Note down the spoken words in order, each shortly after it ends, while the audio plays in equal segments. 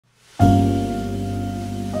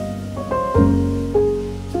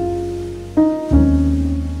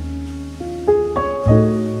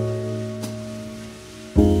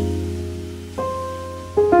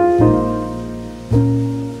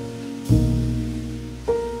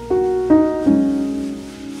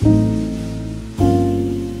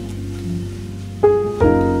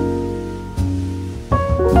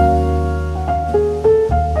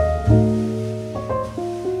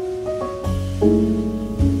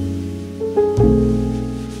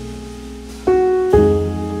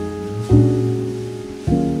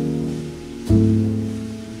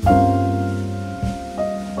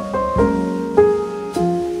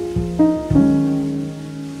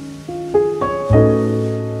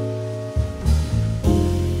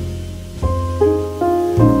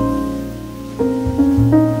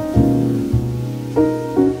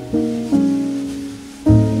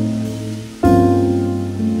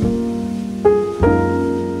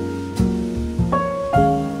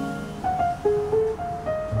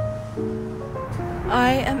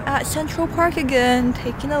at Central Park again,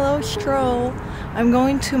 taking a little stroll. I'm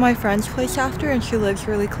going to my friend's place after, and she lives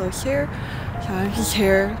really close here. So I'm just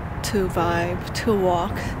here to vibe, to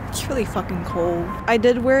walk. It's really fucking cold. I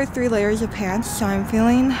did wear 3 layers of pants, so I'm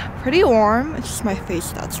feeling pretty warm. It's just my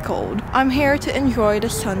face that's cold. I'm here to enjoy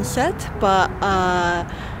the sunset, but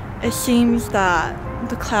it seems that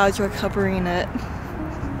the clouds are covering it.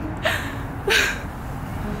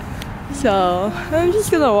 So I'm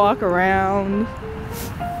just gonna walk around.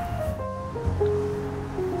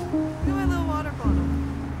 Look at my little water bottle.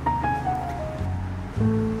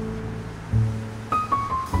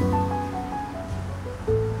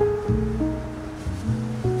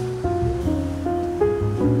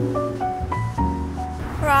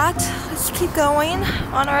 Right, let's keep going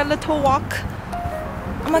on our little walk.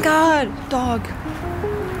 Oh my god, dog.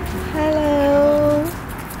 Hello.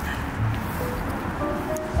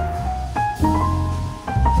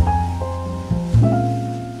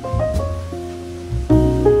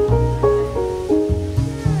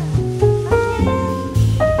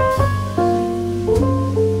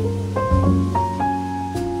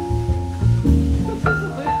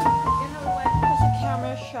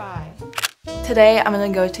 Today I'm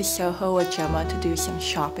gonna go to Soho with Gemma to do some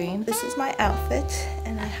shopping. This is my outfit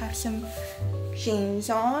and I have some jeans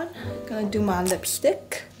on. Gonna do my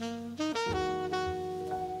lipstick.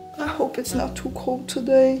 I hope it's not too cold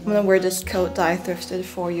today. I'm gonna wear this coat that I thrifted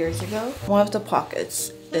 4 years ago. One of the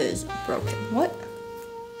pockets is broken. What?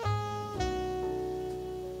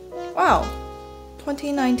 Wow,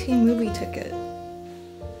 2019 movie ticket.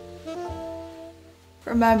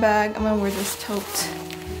 For my bag, I'm gonna wear this tote.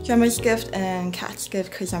 Gemma's gift and Kat's gift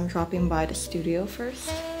because I'm dropping by the studio first.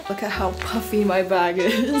 Look at how puffy my bag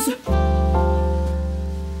is. We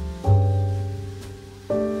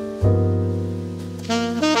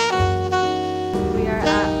are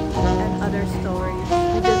at another story.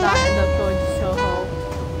 We did not end up going to Soho.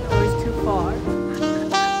 It was too far.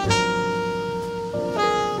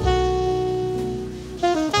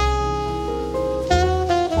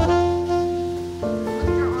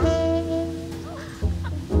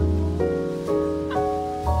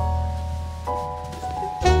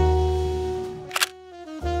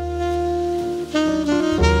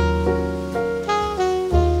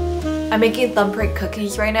 I'm making thumbprint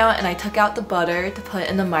cookies right now, and I took out the butter to put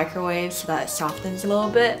in the microwave so that it softens a little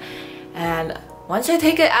bit. And once I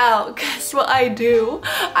take it out, guess what I do?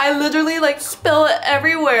 I literally like spill it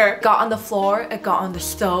everywhere. It got on the floor, it got on the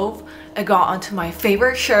stove, it got onto my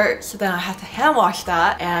favorite shirt, so then I had to hand wash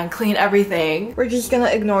that and clean everything. We're just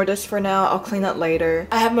gonna ignore this for now. I'll clean it later.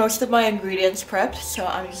 I have most of my ingredients prepped, so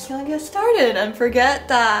I'm just gonna get started and forget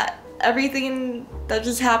that everything that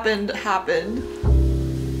just happened.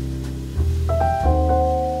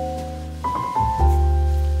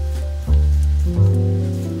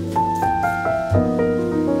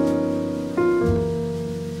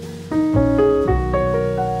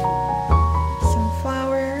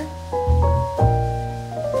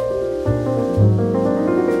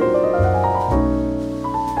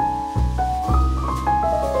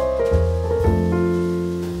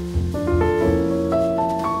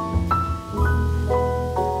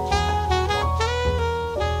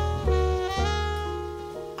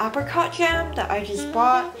 Apricot jam that I just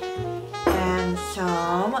bought, and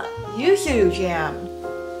some yuzu jam.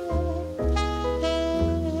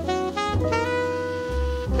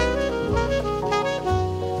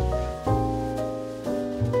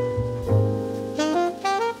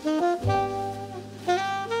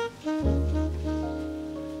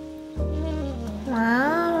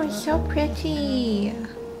 Wow, it's so pretty.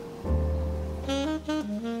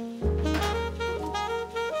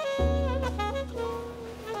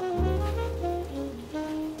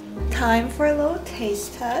 Time for a little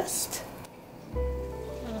taste test.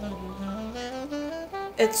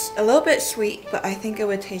 It's a little bit sweet, but I think it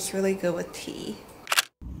would taste really good with tea.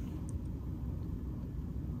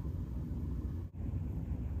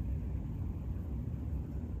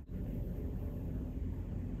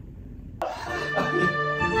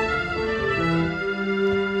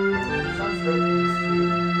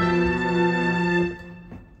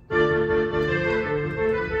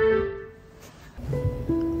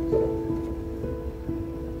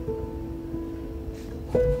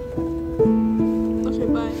 Okay,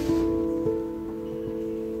 bye.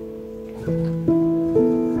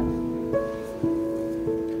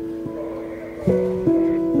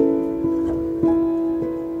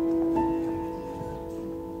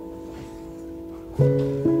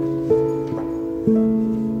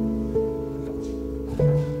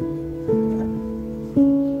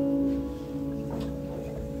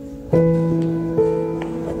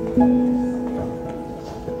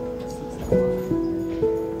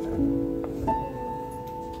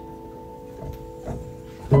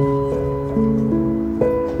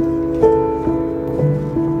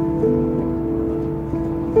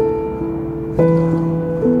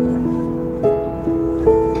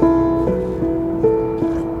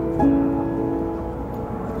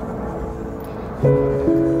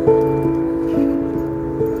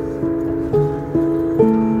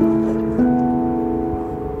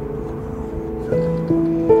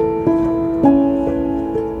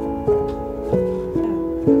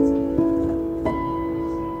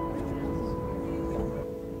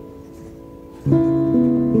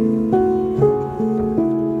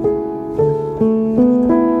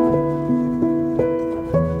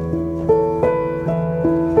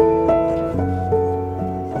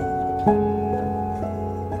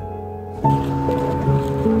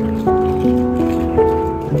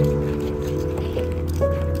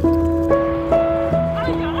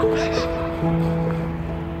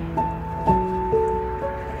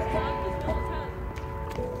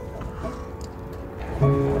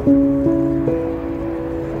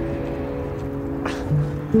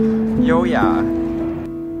 优雅。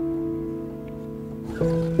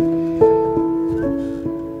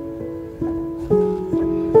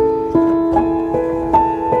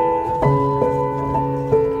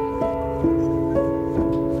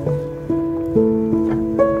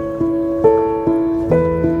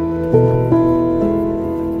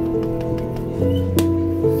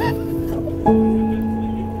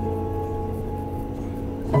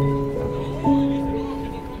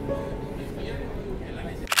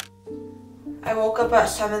I woke up at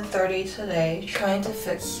 7:30 today trying to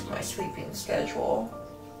fix my sleeping schedule.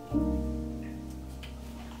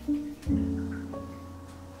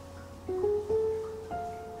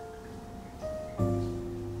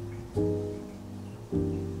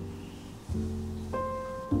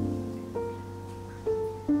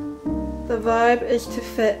 The vibe is to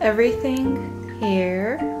fit everything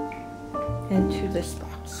here into this box.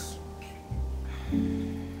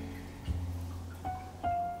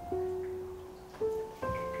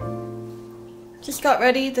 Just got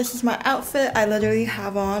ready. This is my outfit. I literally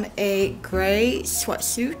have on a gray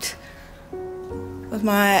sweatsuit with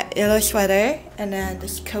my yellow sweater and then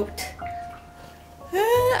this coat.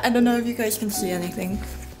 I don't know if you guys can see anything.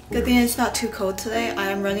 Good thing it's not too cold today. I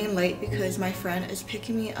am running late because my friend is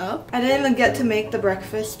picking me up. I didn't even get to make the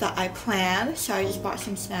breakfast that I planned, so I just bought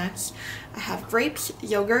some snacks. I have grapes,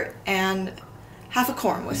 yogurt, and half a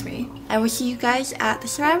corn with me. I will see you guys at the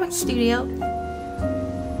ceramic studio.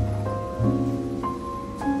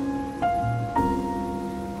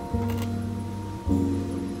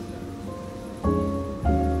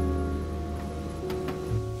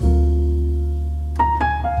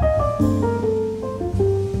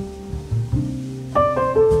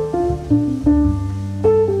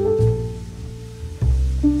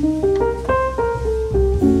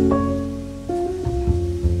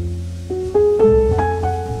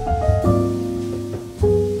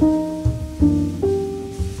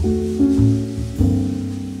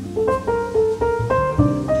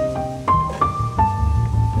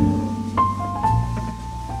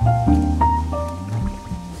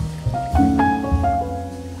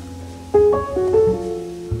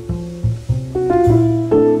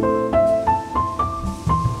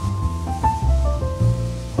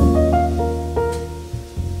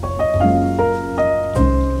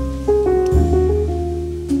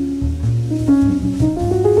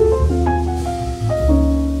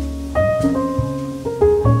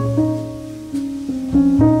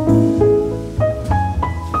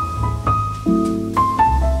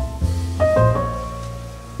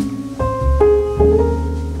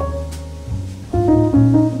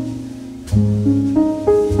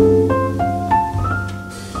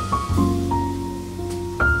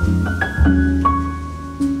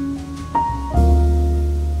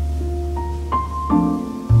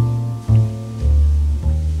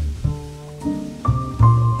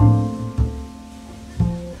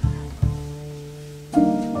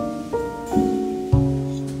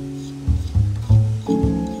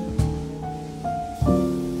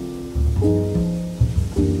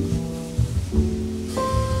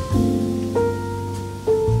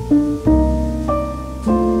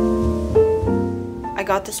 I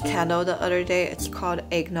got this candle the other day. It's called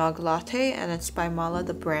Eggnog Latte and it's by Mala,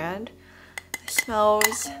 the brand. It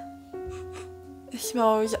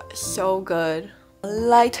smells so good.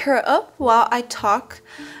 Light her up while I talk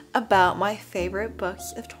about my favorite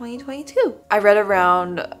books of 2022. I read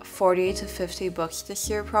around 40 to 50 books this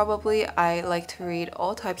year probably. I like to read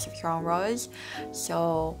all types of genres,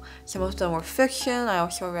 so some of them were fiction. I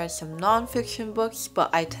also read some non-fiction books,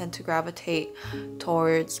 but I tend to gravitate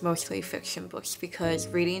towards mostly fiction books because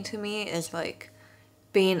reading to me is like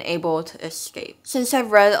being able to escape. Since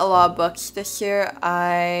I've read a lot of books this year,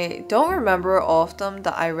 I don't remember all of them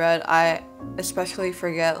that I read. I especially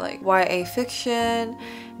forget like YA fiction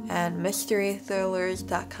and mystery thrillers,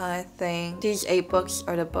 that kind of thing. These 8 books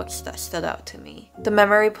are the books that stood out to me. The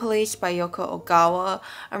Memory Police by Yoko Ogawa.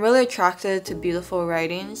 I'm really attracted to beautiful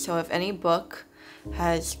writing, so if any book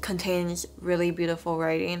contains really beautiful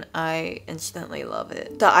writing. I instantly love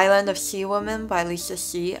it. The Island of Sea Woman by Lisa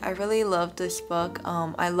C. I really love this book.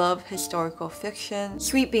 I love historical fiction.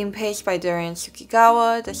 Sweet Bean Paste by Darian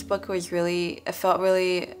Tsukigawa. This book was it felt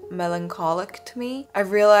really melancholic to me. I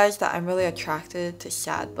realized that I'm really attracted to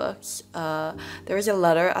sad books. There was a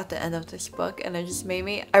letter at the end of this book and it just made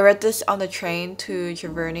me... I read this on the train to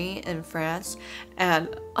Giverny in France,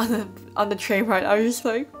 and on the train ride I was just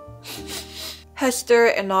like... Hester,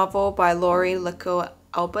 a novel by Laurie Licco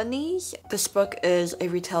Albanese. This book is a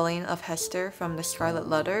retelling of Hester from The Scarlet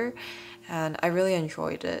Letter, and I really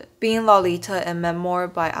enjoyed it. Being Lolita, a memoir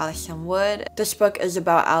by Alison Wood. This book is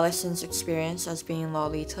about Alison's experience as being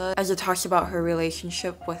Lolita, as it talks about her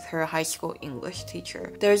relationship with her high school English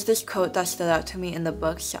teacher. There's this quote that stood out to me in the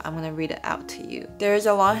book, so I'm gonna read it out to you. There is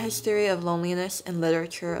a long history of loneliness in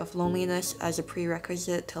literature, of loneliness as a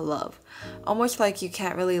prerequisite to love. Almost like you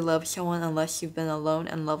can't really love someone unless you've been alone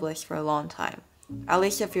and loveless for a long time. At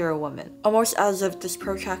least if you're a woman. Almost as if this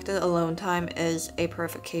protracted alone time is a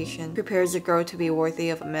purification, prepares a girl to be worthy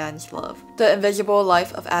of a man's love. The Invisible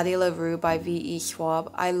Life of Addie LaRue by V.E.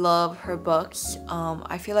 Schwab. I love her books.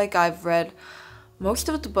 I feel like I've read most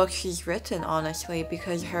of the books she's written, honestly,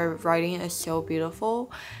 because her writing is so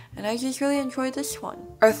beautiful, and I just really enjoyed this one.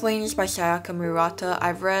 Earthlings by Sayaka Murata.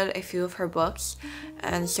 I've read a few of her books,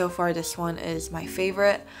 and so far this one is my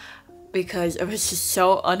favorite, because it was just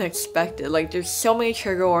so unexpected. Like, there's so many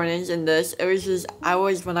trigger warnings in this. It was just,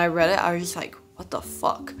 when I read it, I was just like, what the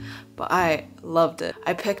fuck? But I loved it.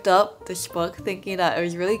 I picked up this book thinking that it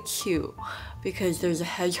was really cute because there's a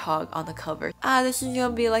hedgehog on the cover. This is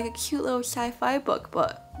gonna be like a cute little sci-fi book,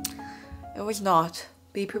 but it was not.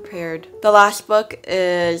 Be prepared. The last book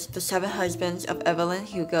is The Seven Husbands of Evelyn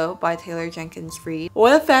Hugo by Taylor Jenkins Reid.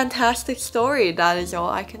 What a fantastic story, that is all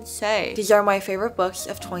I can say. These are my favorite books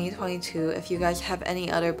of 2022. If you guys have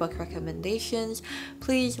any other book recommendations,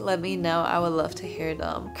 please let me know. I would love to hear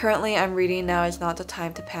them. Currently, I'm reading Now Is Not the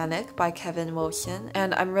Time to Panic by Kevin Wilson,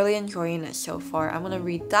 and I'm really enjoying it so far. I'm gonna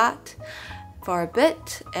read that for a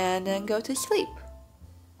bit and then go to sleep.